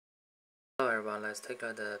Hello everyone, let's take a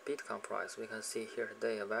look at the Bitcoin price. We can see here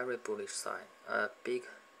today a very bullish sign, a big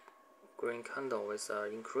green candle with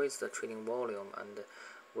increased trading volume, and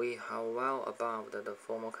we are well above the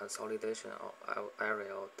formal consolidation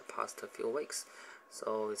area of the past few weeks.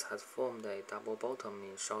 So it has formed a double bottom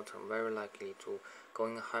in short term, very likely to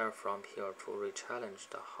going higher from here to re-challenge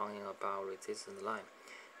the hanging above resistance line,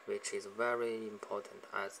 which is very important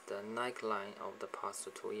as the neckline of the past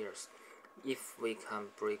 2 years. If we can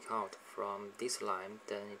break out from this line,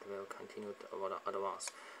 then it will continue to advance.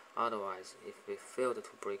 Otherwise, if we fail to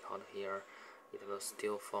break out here, it will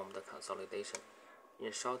still form the consolidation.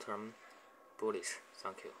 In short term, bullish.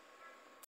 Thank you.